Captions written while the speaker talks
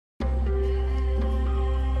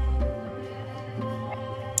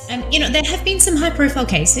And, there have been some high-profile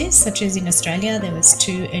cases, such as in Australia, there was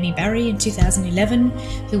Ernie Barry in 2011,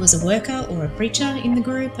 who was a worker or a preacher in the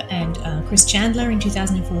group, and Chris Chandler in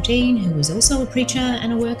 2014, who was also a preacher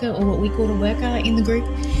and a worker, or what we call a worker in the group.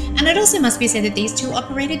 And it also must be said that these two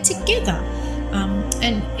operated together.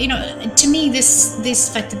 To me,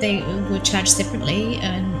 this fact that they were charged separately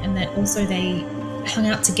and that also they hung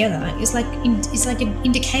out together is like an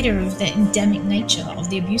indicator of the endemic nature of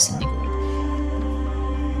the abuse in the group.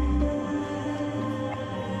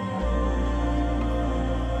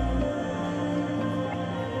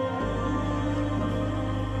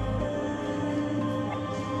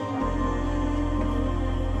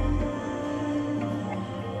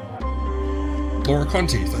 Laura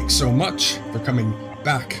Conti, thanks so much for coming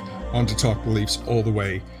back on To Talk Beliefs all the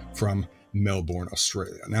way from Melbourne,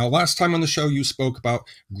 Australia. Now, last time on the show, you spoke about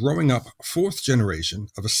growing up fourth generation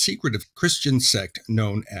of a secretive Christian sect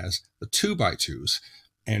known as the 2x2s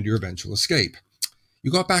and your eventual escape.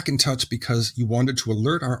 You got back in touch because you wanted to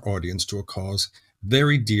alert our audience to a cause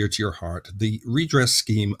very dear to your heart, the redress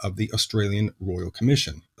scheme of the Australian Royal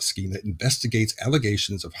Commission, a scheme that investigates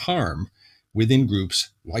allegations of harm within groups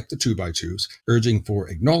like the 2x2s, urging for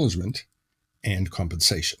acknowledgement and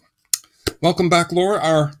compensation. Welcome back, Laura.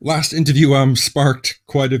 Our last interview sparked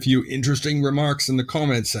quite a few interesting remarks in the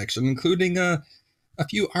comments section, including a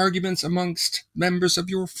few arguments amongst members of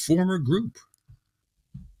your former group.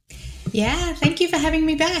 Yeah, thank you for having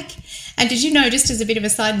me back. And did you know, just as a bit of a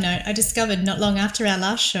side note, I discovered not long after our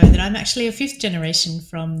last show that I'm actually a fifth generation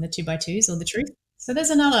from the 2x2s, or the truth. So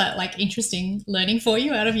there's another interesting learning for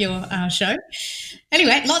you out of your show.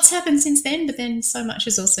 Anyway, lots happened since then, but then so much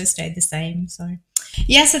has also stayed the same. So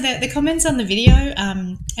yeah, so the comments on the video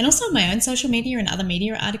and also on my own social media and other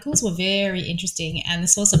media articles were very interesting and the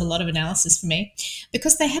source of a lot of analysis for me,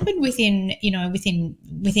 because they happened within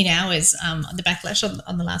hours, the backlash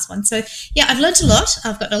on the last one. So yeah, I've learned a lot.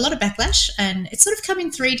 I've got a lot of backlash, and it's sort of come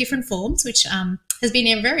in three different forms, which has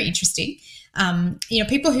been very interesting.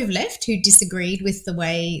 People who've left who disagreed with the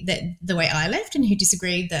way I left, and who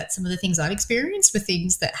disagreed that some of the things I've experienced were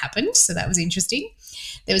things that happened. So that was interesting.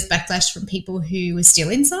 There was backlash from people who were still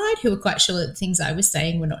inside, who were quite sure that the things I was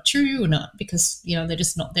saying were not true, or not because, they're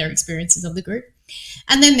just not their experiences of the group.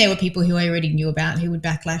 And then there were people who I already knew about who would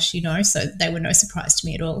backlash, so they were no surprise to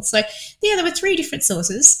me at all. So yeah, there were three different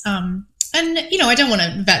sources. And, I don't want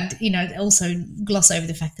to, also gloss over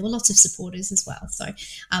the fact there were lots of supporters as well. So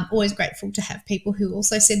I'm always grateful to have people who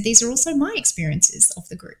also said these are also my experiences of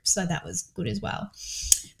the group. So that was good as well.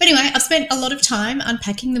 But anyway, I've spent a lot of time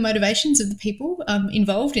unpacking the motivations of the people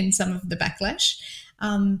involved in some of the backlash.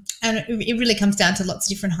 And it really comes down to lots of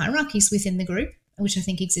different hierarchies within the group, which I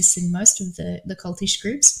think exists in most of the cultish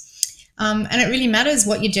groups. And it really matters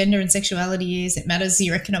what your gender and sexuality is. It matters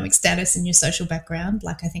your economic status and your social background.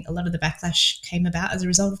 I think a lot of the backlash came about as a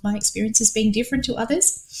result of my experiences being different to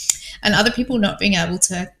others, and other people not being able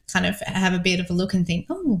to kind of have a bit of a look and think,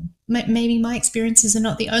 oh, maybe my experiences are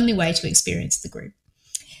not the only way to experience the group.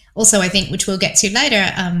 Also, I think, which we'll get to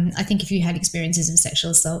later, I think if you had experiences of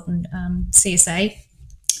sexual assault and CSA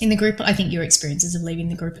in the group, I think your experiences of leaving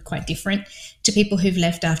the group are quite different to people who've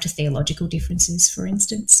left after theological differences, for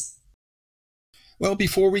instance. Well,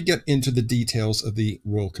 before we get into the details of the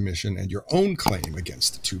Royal Commission and your own claim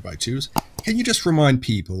against the 2x2s, can you just remind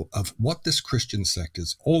people of what this Christian sect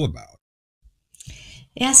is all about?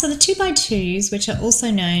 Yeah, so the 2x2s, which are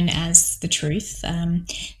also known as the Truth,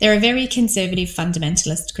 they're a very conservative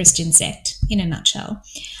fundamentalist Christian sect in a nutshell.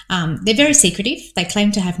 They're very secretive. They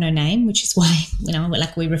claim to have no name, which is why,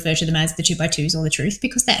 we refer to them as the 2x2s or the Truth,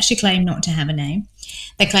 because they actually claim not to have a name.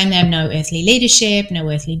 They claim they have no earthly leadership,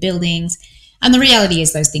 no earthly buildings. And the reality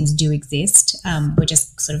is those things do exist. We're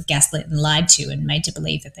just sort of gaslit and lied to and made to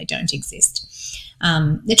believe that they don't exist.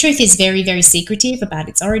 The Truth is very, very secretive about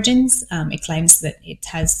its origins. It claims that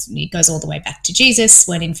it goes all the way back to Jesus,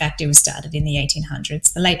 when in fact it was started in the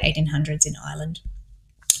 1800s, the late 1800s in Ireland.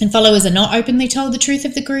 And followers are not openly told the truth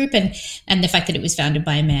of the group, and the fact that it was founded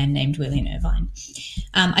by a man named William Irvine.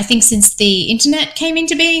 I think since the internet came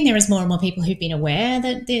into being, there is more and more people who've been aware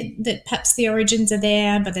that perhaps the origins are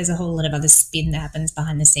there, but there's a whole lot of other spin that happens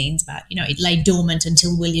behind the scenes about, it lay dormant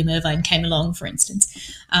until William Irvine came along, for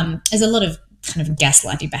instance. There's a lot of kind of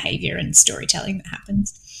gaslighty behaviour and storytelling that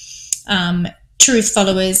happens. Truth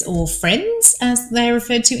followers, or friends as they're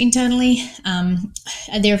referred to internally,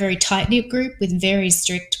 they're a very tight-knit group with very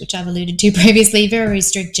strict, which I've alluded to previously, very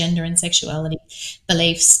strict gender and sexuality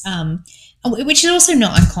beliefs, which is also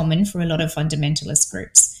not uncommon for a lot of fundamentalist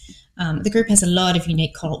groups. The group has a lot of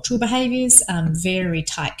unique cultural behaviours, very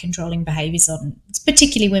tight controlling behaviours on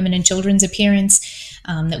particularly women and children's appearance,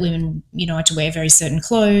 that women, are to wear very certain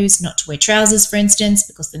clothes, not to wear trousers, for instance,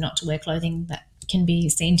 because they're not to wear clothing that can be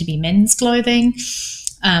seen to be men's clothing,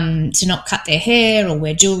 to not cut their hair or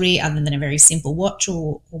wear jewelry other than a very simple watch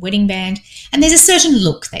or wedding band. And there's a certain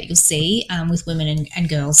look that you'll see with women and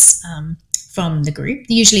girls from the group.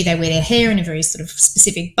 Usually they wear their hair in a very sort of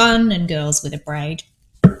specific bun, and girls with a braid.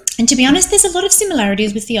 And to be honest, there's a lot of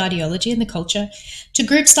similarities with the ideology and the culture to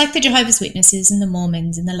groups like the Jehovah's Witnesses and the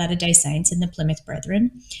Mormons and the Latter-day Saints and the Plymouth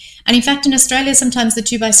Brethren. And in fact, in Australia, sometimes the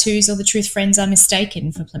 2x2s or the Truth Friends are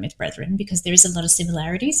mistaken for Plymouth Brethren because there is a lot of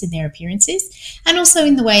similarities in their appearances and also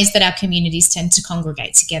in the ways that our communities tend to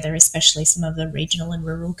congregate together, especially some of the regional and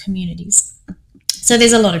rural communities. So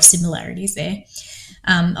there's a lot of similarities there.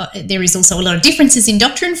 There is also a lot of differences in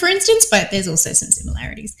doctrine, for instance, but there's also some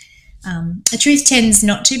similarities. The Truth tends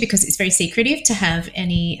not to, because it's very secretive, to have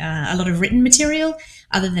a lot of written material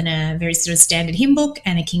other than a very sort of standard hymn book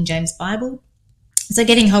and a King James Bible. So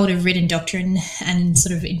getting hold of written doctrine and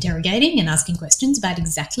sort of interrogating and asking questions about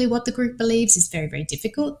exactly what the group believes is very, very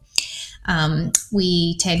difficult.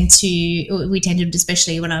 We tended,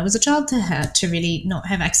 especially when I was a child, to really not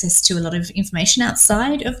have access to a lot of information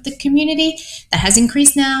outside of the community. That has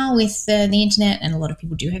increased now with the internet, and a lot of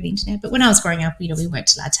people do have the internet. But when I was growing up, we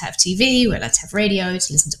weren't allowed to have TV, we were allowed to have radio,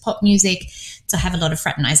 to listen to pop music, to have a lot of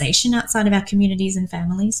fraternization outside of our communities and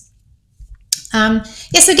families.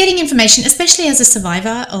 So getting information, especially as a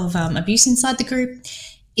survivor of abuse inside the group,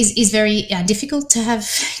 is very difficult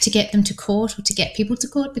to get them to court or to get people to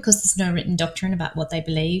court because there's no written doctrine about what they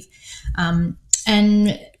believe. They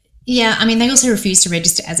also refuse to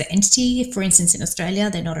register as an entity. For instance, in Australia,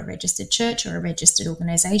 they're not a registered church or a registered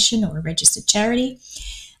organisation or a registered charity.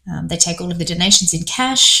 They take all of the donations in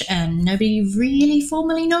cash, and nobody really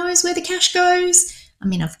formally knows where the cash goes. I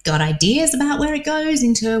mean, I've got ideas about where it goes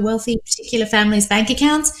into wealthy particular families' bank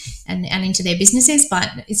accounts and into their businesses, but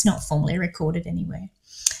it's not formally recorded anywhere.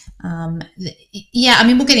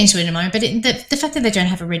 We'll get into it in a moment, but the fact that they don't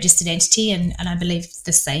have a registered entity, and I believe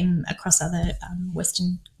the same across other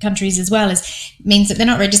Western countries as well, means that they're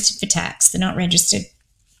not registered for tax, they're not registered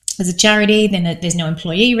as a charity, then there's no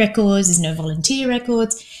employee records, there's no volunteer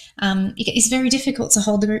records. It's very difficult to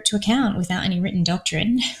hold the group to account without any written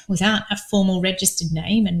doctrine, without a formal registered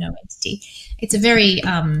name and no entity. It's a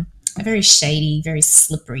very shady, very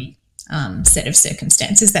slippery set of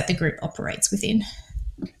circumstances that the group operates within.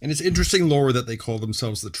 And it's interesting, Laura, that they call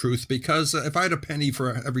themselves the Truth, because if I had a penny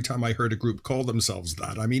for every time I heard a group call themselves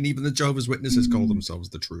that, I mean, even the Jehovah's Witnesses call themselves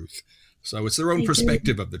the Truth. So it's their own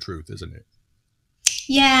perspective of the truth, isn't it?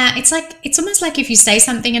 Yeah, it's almost like if you say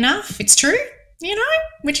something enough, it's true,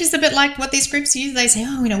 which is a bit like what these groups use. They say,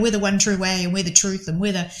 we're the one true way, and we're the truth, and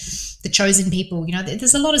we're the chosen people.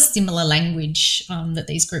 There's a lot of similar language that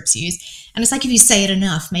these groups use. And it's like if you say it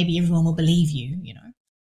enough, maybe everyone will believe you,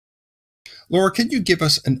 Laura, can you give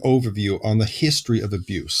us an overview on the history of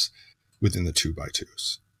abuse within the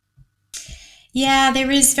 2x2s? Yeah,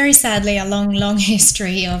 there is very sadly a long, long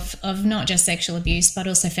history of not just sexual abuse, but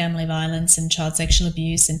also family violence and child sexual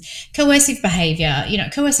abuse and coercive behaviour.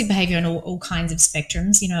 Coercive behaviour on all kinds of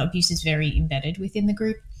spectrums. Abuse is very embedded within the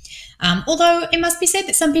group. Although it must be said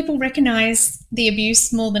that some people recognise the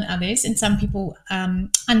abuse more than others, and some people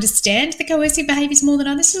understand the coercive behaviours more than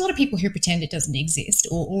others. There's a lot of people who pretend it doesn't exist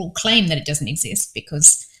or claim that it doesn't exist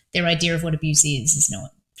because their idea of what abuse is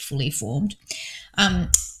not fully formed. I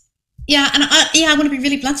want to be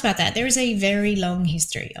really blunt about that. There is a very long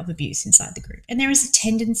history of abuse inside the group, and there is a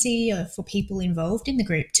tendency for people involved in the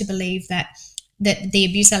group to believe that the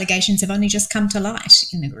abuse allegations have only just come to light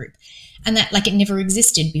in the group, and that it never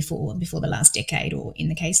existed before the last decade, or in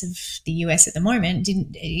the case of the US at the moment,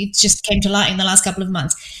 it just came to light in the last couple of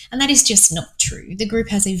months. And that is just not true. The group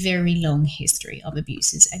has a very long history of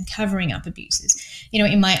abuses and covering up abuses.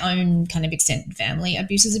 In my own kind of extended family,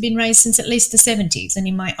 abuses have been raised since at least the 70s, and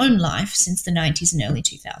in my own life since the 90s and early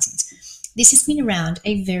 2000s. This has been around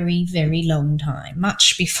a very, very long time,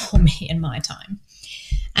 much before me and my time.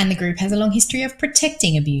 And the group has a long history of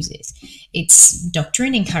protecting abusers. Its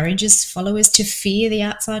doctrine encourages followers to fear the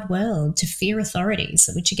outside world, to fear authorities,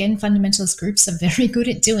 which again, fundamentalist groups are very good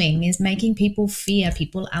at doing, is making people fear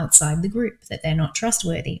people outside the group, that they're not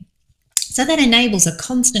trustworthy. So that enables a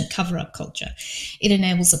constant cover-up culture. It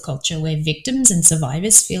enables a culture where victims and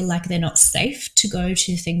survivors feel like they're not safe to go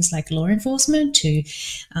to things like law enforcement, to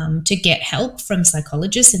get help from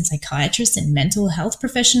psychologists and psychiatrists and mental health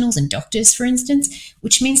professionals and doctors, for instance,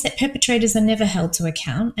 which means that perpetrators are never held to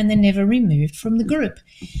account and they're never removed from the group.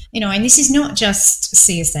 And this is not just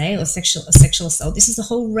CSA or sexual assault. This is a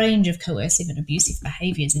whole range of coercive and abusive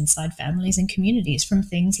behaviours inside families and communities, from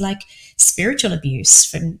things like spiritual abuse,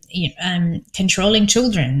 from controlling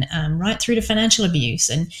children, right through to financial abuse,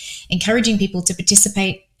 and encouraging people to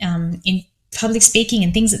participate in public speaking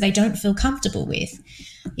and things that they don't feel comfortable with.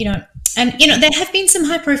 And there have been some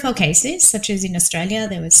high-profile cases, such as in Australia,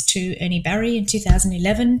 there was Ernie Barry in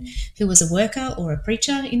 2011, who was a worker or a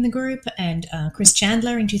preacher in the group, and Chris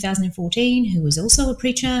Chandler in 2014, who was also a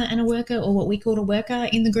preacher and a worker, or what we call a worker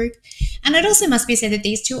in the group. And it also must be said that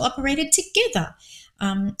these two operated together.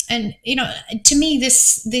 And to me,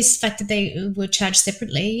 this fact that they were charged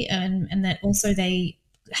separately and that also they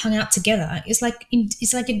hung out together is like an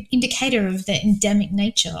indicator of the endemic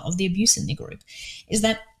nature of the abuse in the group. Is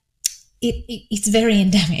that it's very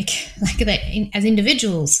endemic, like that as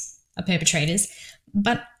individuals are perpetrators,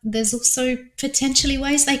 but there's also potentially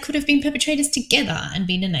ways they could have been perpetrators together and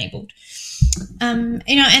been enabled. And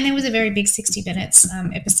there was a very big 60 Minutes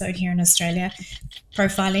episode here in Australia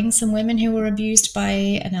profiling some women who were abused by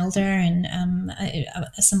an elder and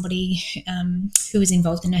somebody who was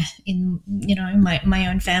involved in my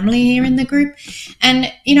own family here in the group.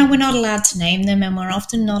 And, we're not allowed to name them, and we're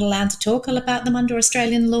often not allowed to talk about them under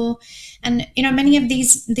Australian law. And, many of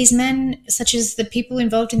these men, such as the people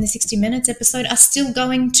involved in the 60 Minutes episode, are still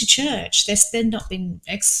going to church. They've not been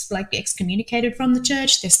excommunicated from the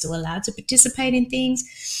church. They're still allowed to participate in things.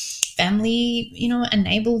 Family,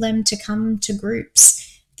 enable them to come to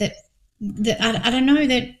groups that I don't know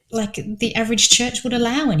that like the average church would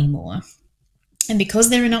allow anymore. And because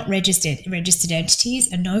there are not registered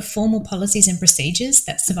entities and no formal policies and procedures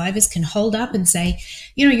that survivors can hold up and say,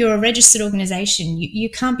 you're a registered organisation, you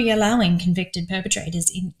can't be allowing convicted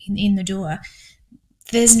perpetrators in the door.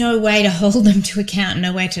 There's no way to hold them to account,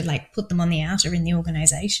 no way to put them on the outer in the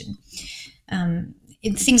organisation.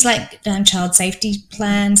 Things like child safety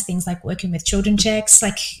plans, things like working with children checks,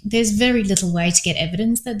 there's very little way to get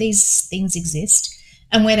evidence that these things exist.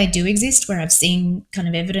 And where they do exist, where I've seen kind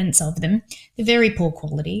of evidence of them, they're very poor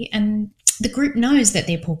quality. And the group knows that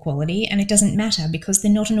they're poor quality, and it doesn't matter because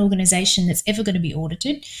they're not an organisation that's ever going to be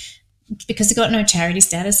audited because they've got no charity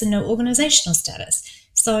status and no organisational status.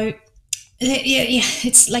 So,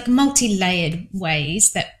 it's like multi-layered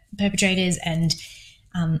ways that perpetrators and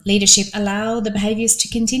leadership allow the behaviours to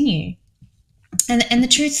continue. And the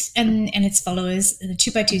truth and its followers, the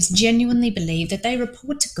 2x2s, genuinely believe that they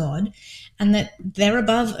report to God and that they're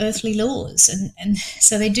above earthly laws. And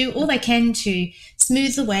so they do all they can to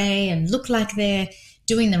smooth the way and look like they're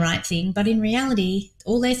doing the right thing. But in reality,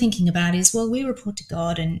 all they're thinking about is, well, we report to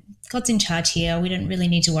God and God's in charge here. We don't really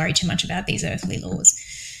need to worry too much about these earthly laws.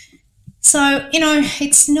 So,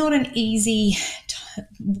 it's not an easy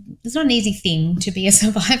thing to be a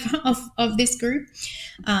survivor of this group.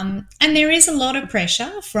 And there is a lot of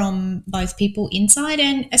pressure from both people inside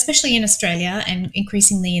and especially in Australia and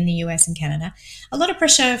increasingly in the US and Canada, a lot of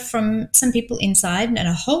pressure from some people inside and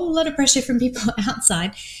a whole lot of pressure from people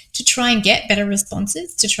outside to try and get better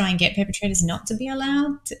responses, to try and get perpetrators not to be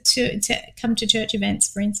allowed to come to church events,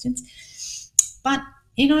 for instance. But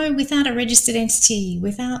without a registered entity,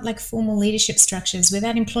 without formal leadership structures,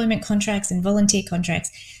 without employment contracts and volunteer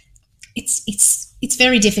contracts, it's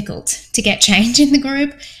very difficult to get change in the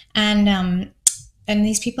group. And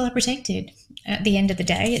these people are protected. At the end of the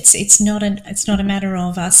day, it's not a matter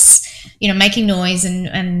of us, making noise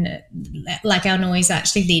and our noise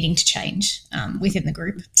actually leading to change within the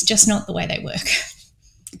group. It's just not the way they work.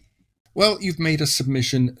 Well, you've made a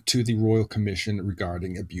submission to the Royal Commission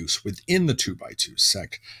regarding abuse within the 2x2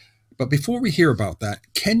 sect. But before we hear about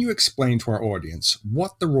that, can you explain to our audience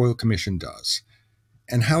what the Royal Commission does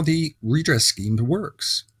and how the redress scheme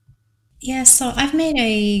works? Yeah, so I've made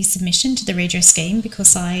a submission to the redress scheme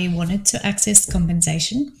because I wanted to access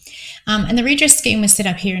compensation. And the redress scheme was set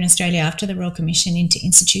up here in Australia after the Royal Commission into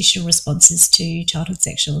institutional responses to childhood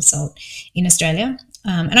sexual assault in Australia.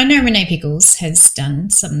 And I know Renee Pickles has done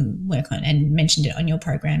some work on and mentioned it on your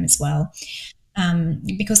program as well,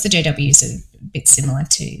 because the JWs are a bit similar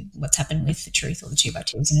to what's happened with the Truth or the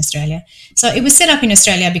 2x2s in Australia. So it was set up in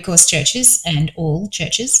Australia because churches, and all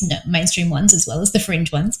churches, mainstream ones as well as the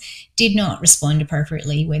fringe ones, did not respond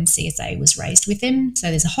appropriately when CSA was raised with them. So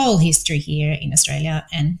there's a whole history here in Australia,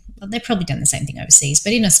 and they've probably done the same thing overseas,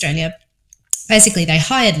 but in Australia, basically, they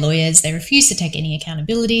hired lawyers, they refused to take any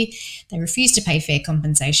accountability, they refused to pay fair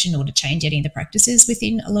compensation or to change any of the practices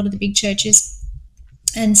within a lot of the big churches.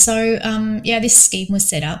 And so, this scheme was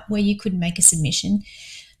set up where you could make a submission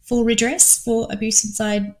for redress for abuse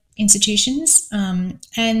inside institutions.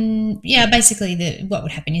 Basically, what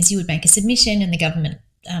would happen is you would make a submission and the government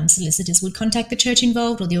solicitors would contact the church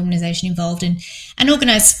involved or the organisation involved and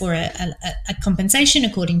organise for a compensation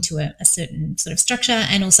according to a certain sort of structure,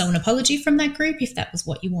 and also an apology from that group if that was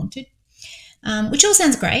what you wanted. which all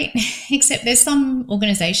sounds great, except there's some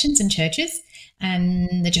organisations and churches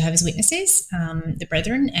and the Jehovah's Witnesses, the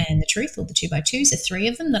Brethren and the Truth, or the 2x2s, the three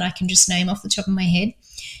of them that I can just name off the top of my head,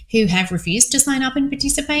 who have refused to sign up and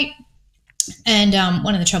participate. And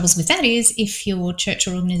one of the troubles with that is if your church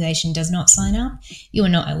or organisation does not sign up, you are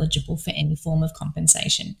not eligible for any form of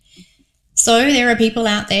compensation. So there are people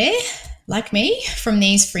out there like me from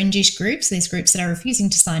these fringish groups, these groups that are refusing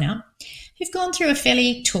to sign up, who've gone through a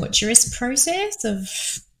fairly torturous process of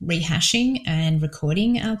rehashing and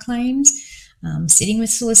recording our claims, sitting with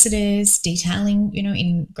solicitors, detailing,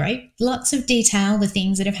 in great lots of detail the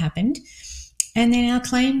things that have happened. And then our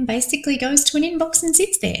claim basically goes to an inbox and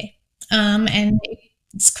sits there. And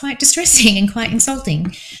it's quite distressing and quite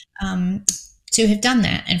insulting to have done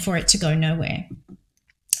that and for it to go nowhere.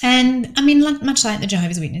 And I mean, much like the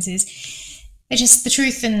Jehovah's Witnesses, the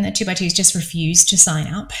Truth and the 2x2s just refuse to sign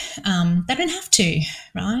up. They don't have to,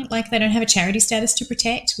 right? Like, they don't have a charity status to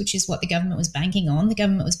protect, which is what the government was banking on. The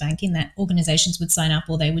government was banking that organisations would sign up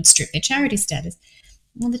or they would strip their charity status.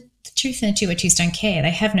 Well, the Truth and the 2x2s don't care. They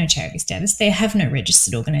have no charity status. They have no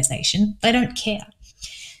registered organisation. They don't care.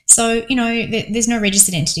 So, there's no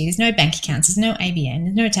registered entity, there's no bank accounts, there's no ABN,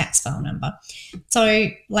 there's no tax file number. So,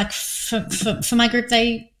 like, for my group,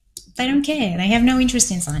 they don't care. They have no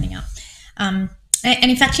interest in signing up. And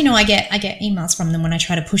in fact, I get emails from them when I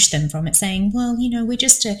try to push them from it saying, well, we're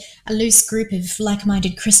just a loose group of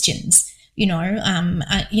like-minded Christians. I'm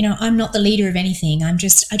not the leader of anything. I'm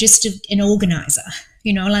just an organizer.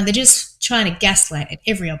 Like, they're just trying to gaslight at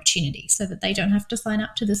every opportunity so that they don't have to sign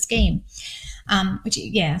up to the scheme.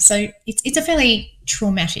 So it's a fairly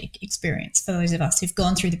traumatic experience for those of us who've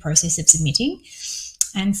gone through the process of submitting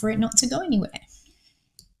and for it not to go anywhere.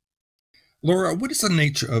 Laura, what is the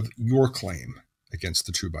nature of your claim against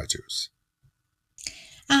the 2x2s?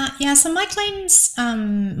 So my claim's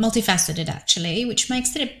multifaceted, actually, which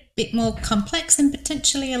makes it a bit more complex and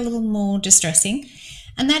potentially a little more distressing.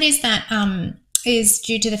 And that is that is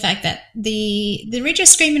due to the fact that the Redress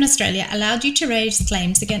Scheme in Australia allowed you to raise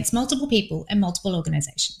claims against multiple people and multiple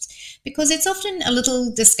organisations, because it's often a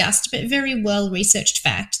little discussed but very well researched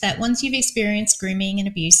fact that once you've experienced grooming and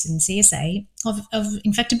abuse in CSA,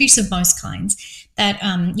 in fact abuse of most kinds, that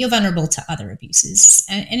you're vulnerable to other abuses.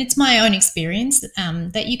 And it's my own experience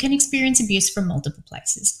that you can experience abuse from multiple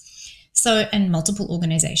places, and multiple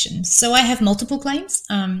organisations. So I have multiple claims.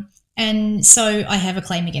 And so I have a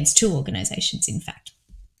claim against two organisations, in fact.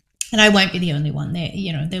 And I won't be the only one.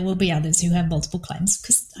 There will be others who have multiple claims,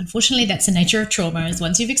 because unfortunately that's the nature of trauma, is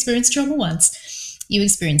once you've experienced trauma once, you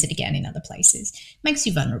experience it again in other places. It makes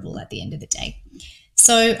you vulnerable at the end of the day.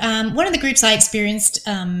 So one of the groups I experienced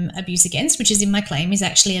abuse against, which is in my claim, is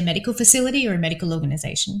actually a medical facility or a medical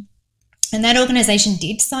organisation. And that organisation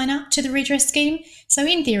did sign up to the redress scheme. So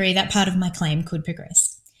in theory, that part of my claim could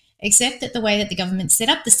progress. Except that the way that the government set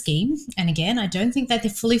up the scheme, and again, I don't think that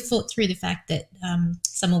they've fully thought through the fact that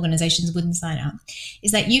some organisations wouldn't sign up,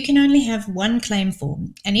 is that you can only have one claim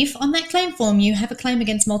form. And if on that claim form you have a claim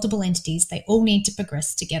against multiple entities, they all need to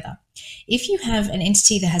progress together. If you have an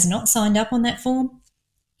entity that has not signed up on that form,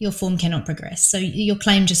 your form cannot progress. So your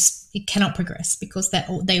claim it cannot progress, because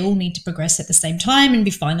they all need to progress at the same time and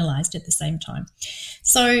be finalised at the same time.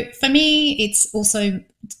 So for me, it's also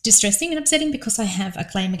distressing and upsetting because I have a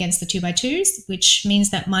claim against the 2x2s, which means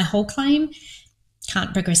that my whole claim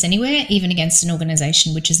can't progress anywhere, even against an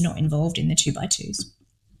organisation which is not involved in the 2x2s.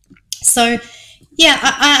 So yeah,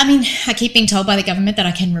 I keep being told by the government that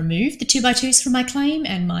I can remove the 2x2s from my claim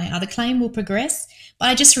and my other claim will progress, but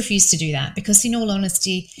I just refuse to do that, because in all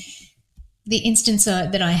honesty, the instance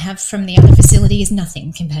that I have from the other facility is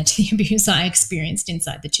nothing compared to the abuse I experienced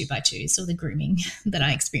inside the 2x2s, or the grooming that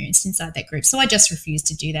I experienced inside that group. So I just refuse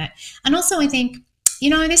to do that. And also I think,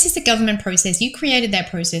 this is a government process. You created that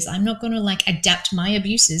process. I'm not going to adapt my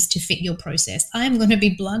abuses to fit your process. I'm going to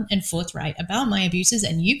be blunt and forthright about my abuses,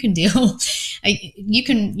 and you can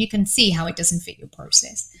you can see how it doesn't fit your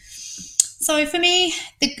process. So for me,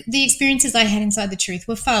 the experiences I had inside the Truth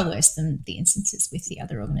were far worse than the instances with the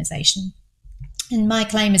other organisation. And my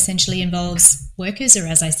claim essentially involves workers, or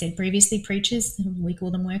as I said previously, preachers, we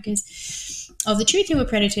call them workers, of the Truth who were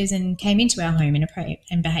predators and came into our home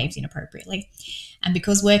and behaved inappropriately. And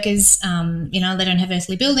because workers, they don't have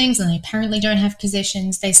earthly buildings and they apparently don't have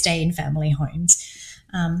possessions, they stay in family homes.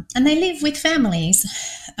 And they live with families,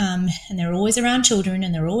 and they're always around children,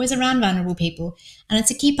 and they're always around vulnerable people. And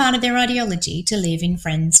it's a key part of their ideology to live in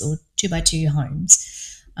friends or 2x2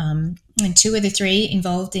 homes. And two of the three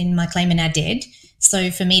involved in my claim are now dead.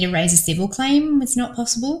 So for me to raise a civil claim, it's not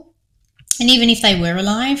possible. And even if they were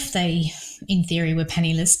alive, they in theory, were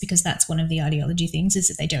penniless, because that's one of the ideology things, is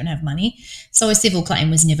that they don't have money. So a civil claim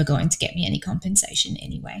was never going to get me any compensation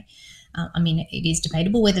anyway. I mean, it is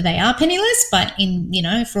debatable whether they are penniless, but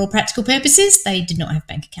for all practical purposes, they did not have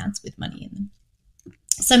bank accounts with money in them.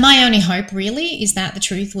 So my only hope really is that the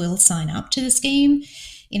Truth will sign up to the scheme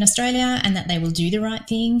in Australia, and that they will do the right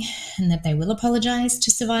thing, and that they will apologise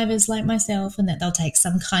to survivors like myself, and that they'll take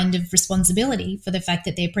some kind of responsibility for the fact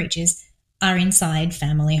that their preachers are inside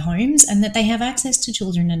family homes, and that they have access to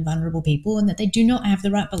children and vulnerable people, and that they do not have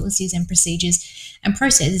the right policies and procedures and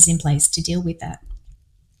processes in place to deal with that.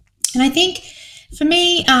 And I think for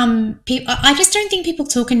me, I just don't think people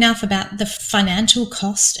talk enough about the financial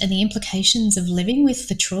cost and the implications of living with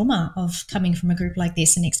the trauma of coming from a group like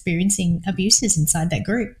this and experiencing abuses inside that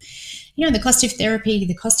group. The cost of therapy,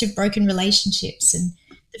 the cost of broken relationships, and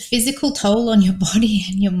the physical toll on your body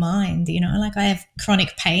and your mind. Like I have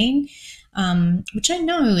chronic pain, which I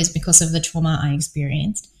know is because of the trauma I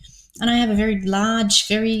experienced. And I have a very large,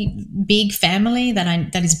 very big family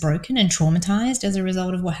that is broken and traumatized as a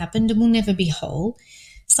result of what happened, and will never be whole.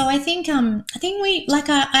 So I think I'm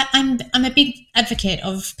a big advocate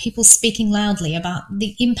of people speaking loudly about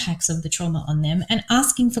the impacts of the trauma on them and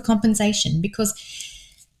asking for compensation, because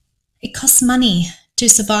it costs money to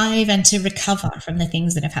survive and to recover from the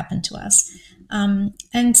things that have happened to us.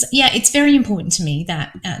 It's very important to me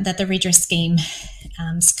that the redress scheme,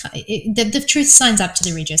 the Truth signs up to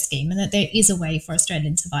the redress scheme, and that there is a way for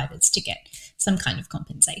Australian survivors to get some kind of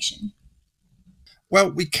compensation. Well,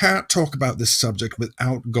 we can't talk about this subject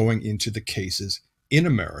without going into the cases in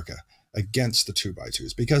America against the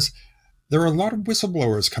 2x2s, because there are a lot of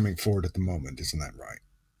whistleblowers coming forward at the moment, isn't that right?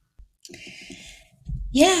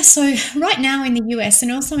 Yeah, so right now in the US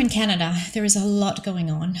and also in Canada, there is a lot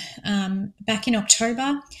going on. Back in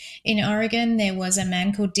October in Oregon, there was a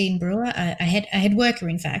man called Dean Brewer, a head worker,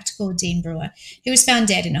 in fact, called Dean Brewer, who was found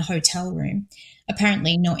dead in a hotel room,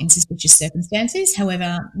 apparently not in suspicious circumstances.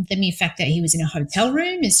 However, the mere fact that he was in a hotel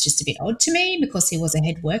room is just a bit odd to me, because he was a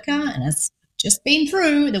head worker, and as just been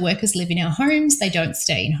through, the workers live in our homes, they don't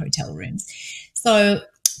stay in hotel rooms. So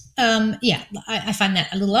I find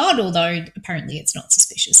that a little odd, although apparently it's not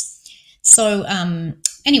suspicious. So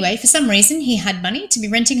anyway, for some reason, he had money to be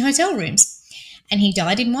renting hotel rooms, and he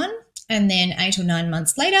died in one. And then 8 or 9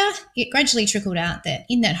 months later, it gradually trickled out that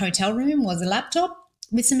in that hotel room was a laptop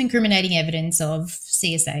with some incriminating evidence of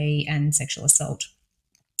CSA and sexual assault.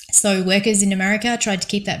 So workers in America tried to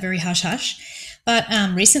keep that very hush-hush. But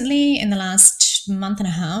recently, in the last month and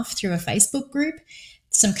a half, through a Facebook group,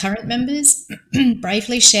 some current members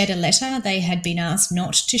bravely shared a letter they had been asked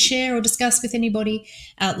not to share or discuss with anybody,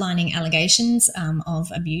 outlining allegations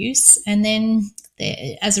of abuse. And then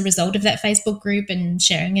as a result of that Facebook group and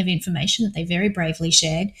sharing of information that they very bravely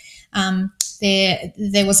shared,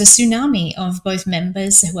 there was a tsunami of both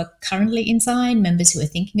members who are currently inside, members who are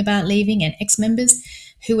thinking about leaving, and ex-members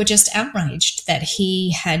who were just outraged that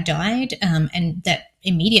he had died, and that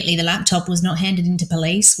immediately the laptop was not handed into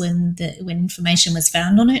police when information was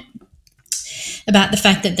found on it, about the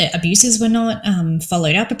fact that the abuses were not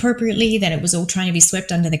followed up appropriately, that it was all trying to be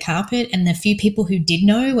swept under the carpet, and the few people who did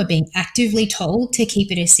know were being actively told to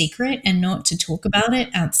keep it a secret and not to talk about it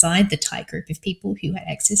outside the tight group of people who had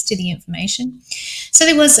access to the information. So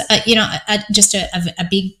there was, just a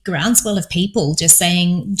big groundswell of people just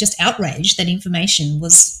outraged that information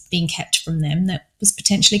was being kept from them that was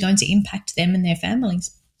potentially going to impact them and their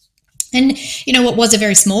families. And, what was a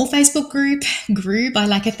very small Facebook group grew by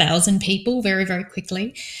like 1,000 people very, very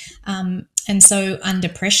quickly. And so under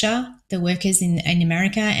pressure, the workers in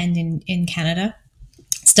America and in Canada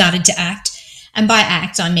started to act. And by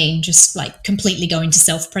act, I mean just like completely go into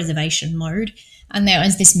self-preservation mode. And there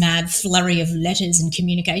was this mad flurry of letters and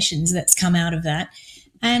communications that's come out of that.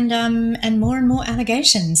 And more and more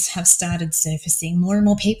allegations have started surfacing. More and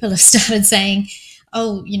more people have started saying,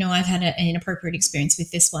 oh, I've had an inappropriate experience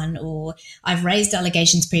with this one, or I've raised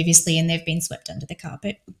allegations previously and they've been swept under the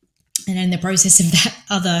carpet. And in the process of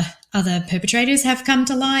that, other perpetrators have come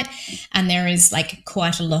to light, and there is like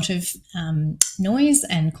quite a lot of noise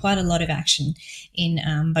and quite a lot of action in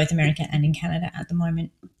both America and in Canada at the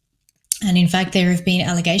moment. And in fact, there have been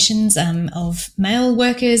allegations of male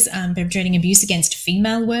workers perpetrating abuse against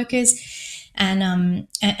female workers. And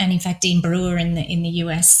in fact, Dean Brewer in the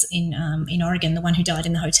US in Oregon, the one who died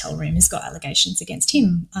in the hotel room, has got allegations against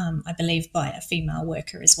him, I believe, by a female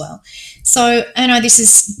worker as well. So I know this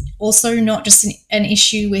is also not just an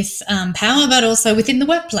issue with power, but also within the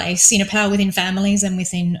workplace. Power within families and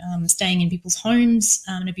within staying in people's homes,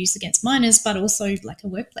 and abuse against minors, but also like a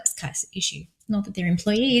workplace case issue. Not that they're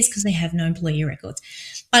employees, because they have no employee records,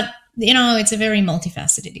 but it's a very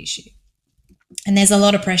multifaceted issue. And there's a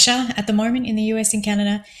lot of pressure at the moment in the US and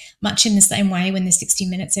Canada, much in the same way when the 60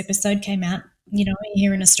 Minutes episode came out,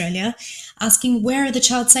 here in Australia, asking where are the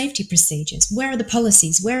child safety procedures? Where are the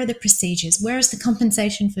policies? Where are the procedures? Where is the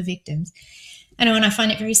compensation for victims? And I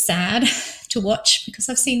find it very sad to watch because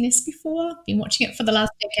I've seen this before, been watching it for the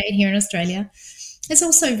last decade here in Australia. It's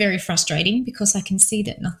also very frustrating because I can see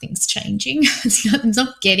that nothing's changing. It's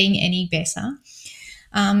not getting any better.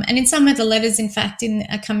 And in some of the letters, in fact,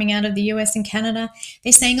 coming out of the US and Canada,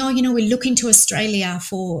 they're saying, we're looking to Australia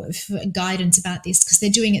for guidance about this because they're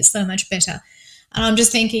doing it so much better. And I'm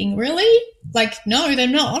just thinking, really? No, they're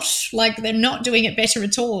not. They're not doing it better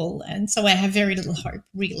at all. And so I have very little hope,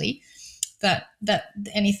 really, that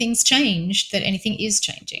anything's changed, that anything is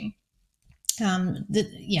changing.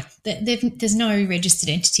 There's no registered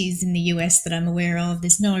entities in the US that I'm aware of.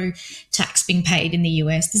 There's no tax being paid in the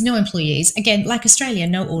US. There's no employees. Again, like Australia,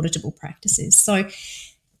 no auditable practices. So,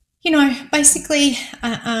 basically,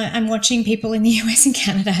 I'm watching people in the US and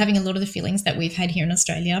Canada having a lot of the feelings that we've had here in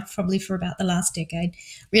Australia, probably for about the last decade,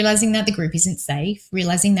 realizing that the group isn't safe,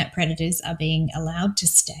 realizing that predators are being allowed to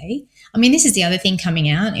stay. I mean, this is the other thing coming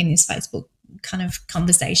out in this Facebook kind of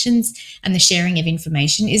conversations and the sharing of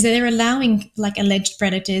information is that they're allowing alleged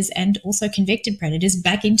predators and also convicted predators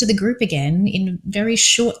back into the group again in a very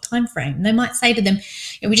short time frame. They might say to them,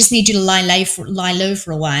 we just need you to lie low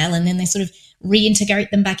for a while, and then they sort of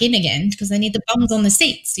reintegrate them back in again because they need the bums on the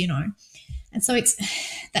seats, And so it's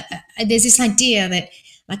that there's this idea that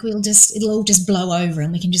it'll all just blow over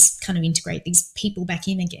and we can just kind of integrate these people back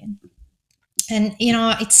in again. And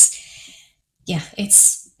it's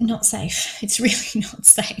not safe. It's really not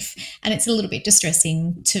safe. And it's a little bit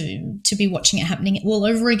distressing to be watching it happening all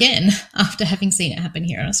over again after having seen it happen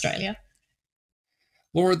here in Australia.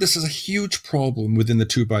 Laura, this is a huge problem within the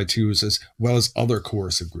 2x2s as well as other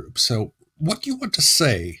coercive groups. So what do you want to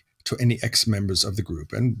say to any ex-members of the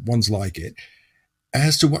group and ones like it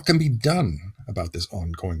as to what can be done about this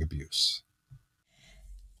ongoing abuse?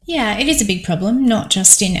 Yeah, it is a big problem, not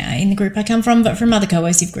just in the group I come from, but from other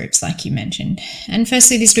coercive groups like you mentioned. And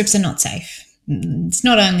firstly, these groups are not safe. It's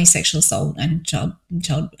not only sexual assault and child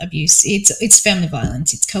abuse, it's family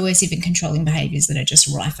violence, it's coercive and controlling behaviours that are just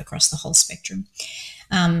rife across the whole spectrum.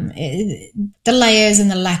 The layers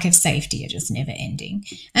and the lack of safety are just never ending.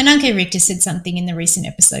 And Anke Richter said something in the recent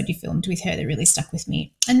episode you filmed with her that really stuck with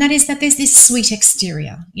me. And that is that there's this sweet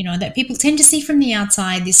exterior, that people tend to see from the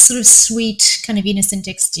outside, this sort of sweet, kind of innocent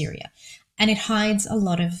exterior. And it hides a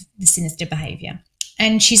lot of the sinister behaviour.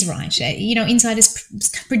 And she's right. Insiders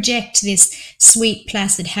project this sweet,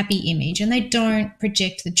 placid, happy image, and they don't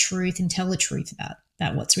project the truth and tell the truth about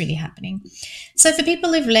what's really happening. So for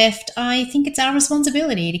people who've left, I think it's our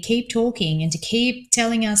responsibility to keep talking and to keep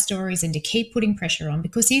telling our stories and to keep putting pressure on,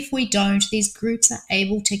 because if we don't, these groups are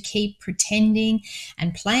able to keep pretending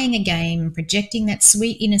and playing a game and projecting that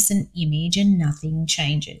sweet, innocent image, and nothing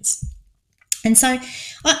changes. And so, and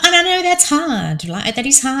I know that's hard, that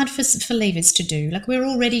is hard for leavers to do. We're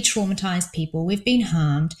already traumatized people, we've been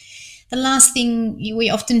harmed. The last thing we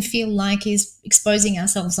often feel like is exposing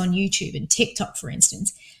ourselves on YouTube and TikTok, for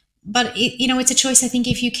instance. But, it's a choice I think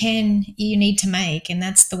if you need to make, and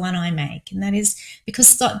that's the one I make. And that is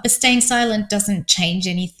because staying silent doesn't change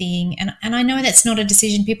anything. And I know that's not a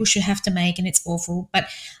decision people should have to make, and it's awful.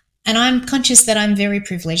 And I'm conscious that I'm very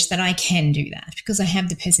privileged that I can do that because I have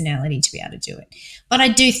the personality to be able to do it. But I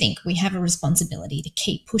do think we have a responsibility to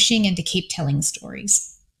keep pushing and to keep telling stories.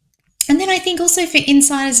 And then I think also for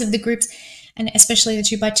insiders of the groups, and especially the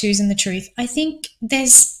 2x2s and the truth, I think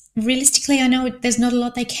realistically, I know there's not a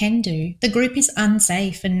lot they can do. The group is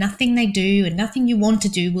unsafe, and nothing they do and nothing you want to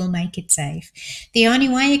do will make it safe. The only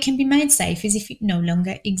way it can be made safe is if it no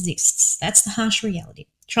longer exists. That's the harsh reality.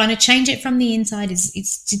 Trying to change it from the inside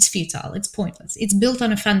it's futile, it's pointless. It's built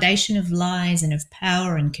on a foundation of lies and of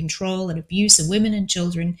power and control and abuse of women and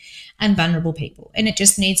children and vulnerable people. And it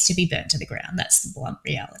just needs to be burnt to the ground. That's the blunt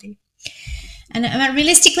reality. And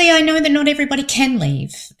realistically, I know that not everybody can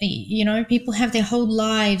leave. People have their whole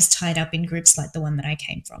lives tied up in groups like the one that I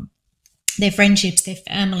came from. Their friendships, their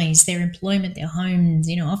families, their employment, their homes,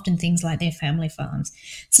 often things like their family farms.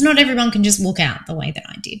 So not everyone can just walk out the way that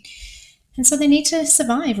I did. And so they need to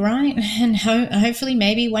survive, right? And hopefully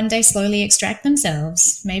maybe one day slowly extract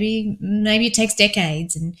themselves. Maybe it takes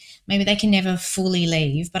decades and maybe they can never fully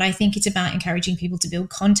leave. But I think it's about encouraging people to build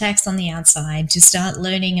contacts on the outside, to start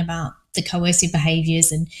learning about the coercive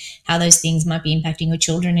behaviours and how those things might be impacting your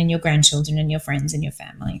children and your grandchildren and your friends and your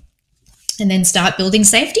family. And then start building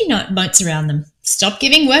safety moats around them. Stop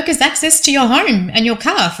giving workers access to your home and your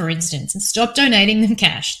car, for instance, and stop donating them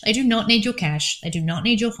cash. They do not need your cash. They do not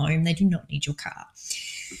need your home. They do not need your car.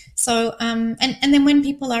 So, and then when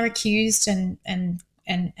people are accused and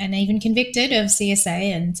even convicted of CSA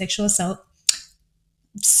and sexual assault,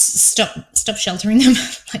 stop sheltering them,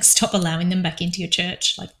 like stop allowing them back into your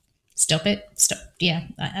church, like stop it, stop. Yeah,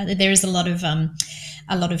 there is a lot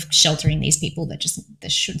of sheltering these people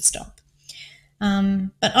that should stop.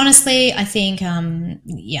 But honestly, I think,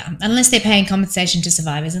 unless they're paying compensation to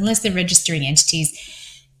survivors, unless they're registering entities,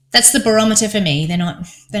 that's the barometer for me.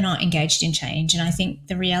 They're not engaged in change. And I think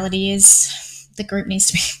the reality is the group needs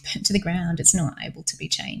to be burnt to the ground. It's not able to be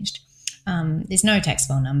changed. There's no tax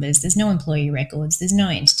file numbers. There's no employee records. There's no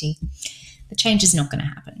entity. The change is not going to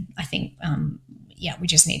happen. I think, we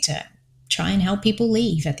just need to try and help people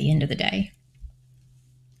leave at the end of the day.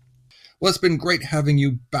 Well, it's been great having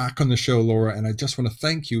you back on the show, Laura, and I just want to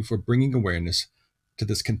thank you for bringing awareness to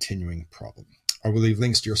this continuing problem. I will leave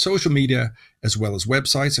links to your social media as well as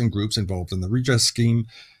websites and groups involved in the redress scheme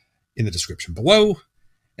in the description below.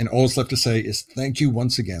 And all that's left to say is thank you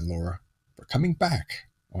once again, Laura, for coming back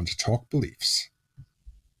on To Talk Beliefs.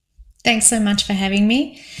 Thanks so much for having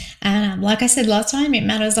me. And like I said last time, it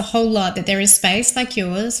matters a whole lot that there is space like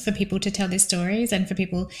yours for people to tell their stories and for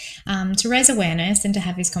people to raise awareness and to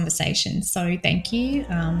have these conversations. So thank you.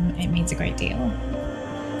 It means a great deal.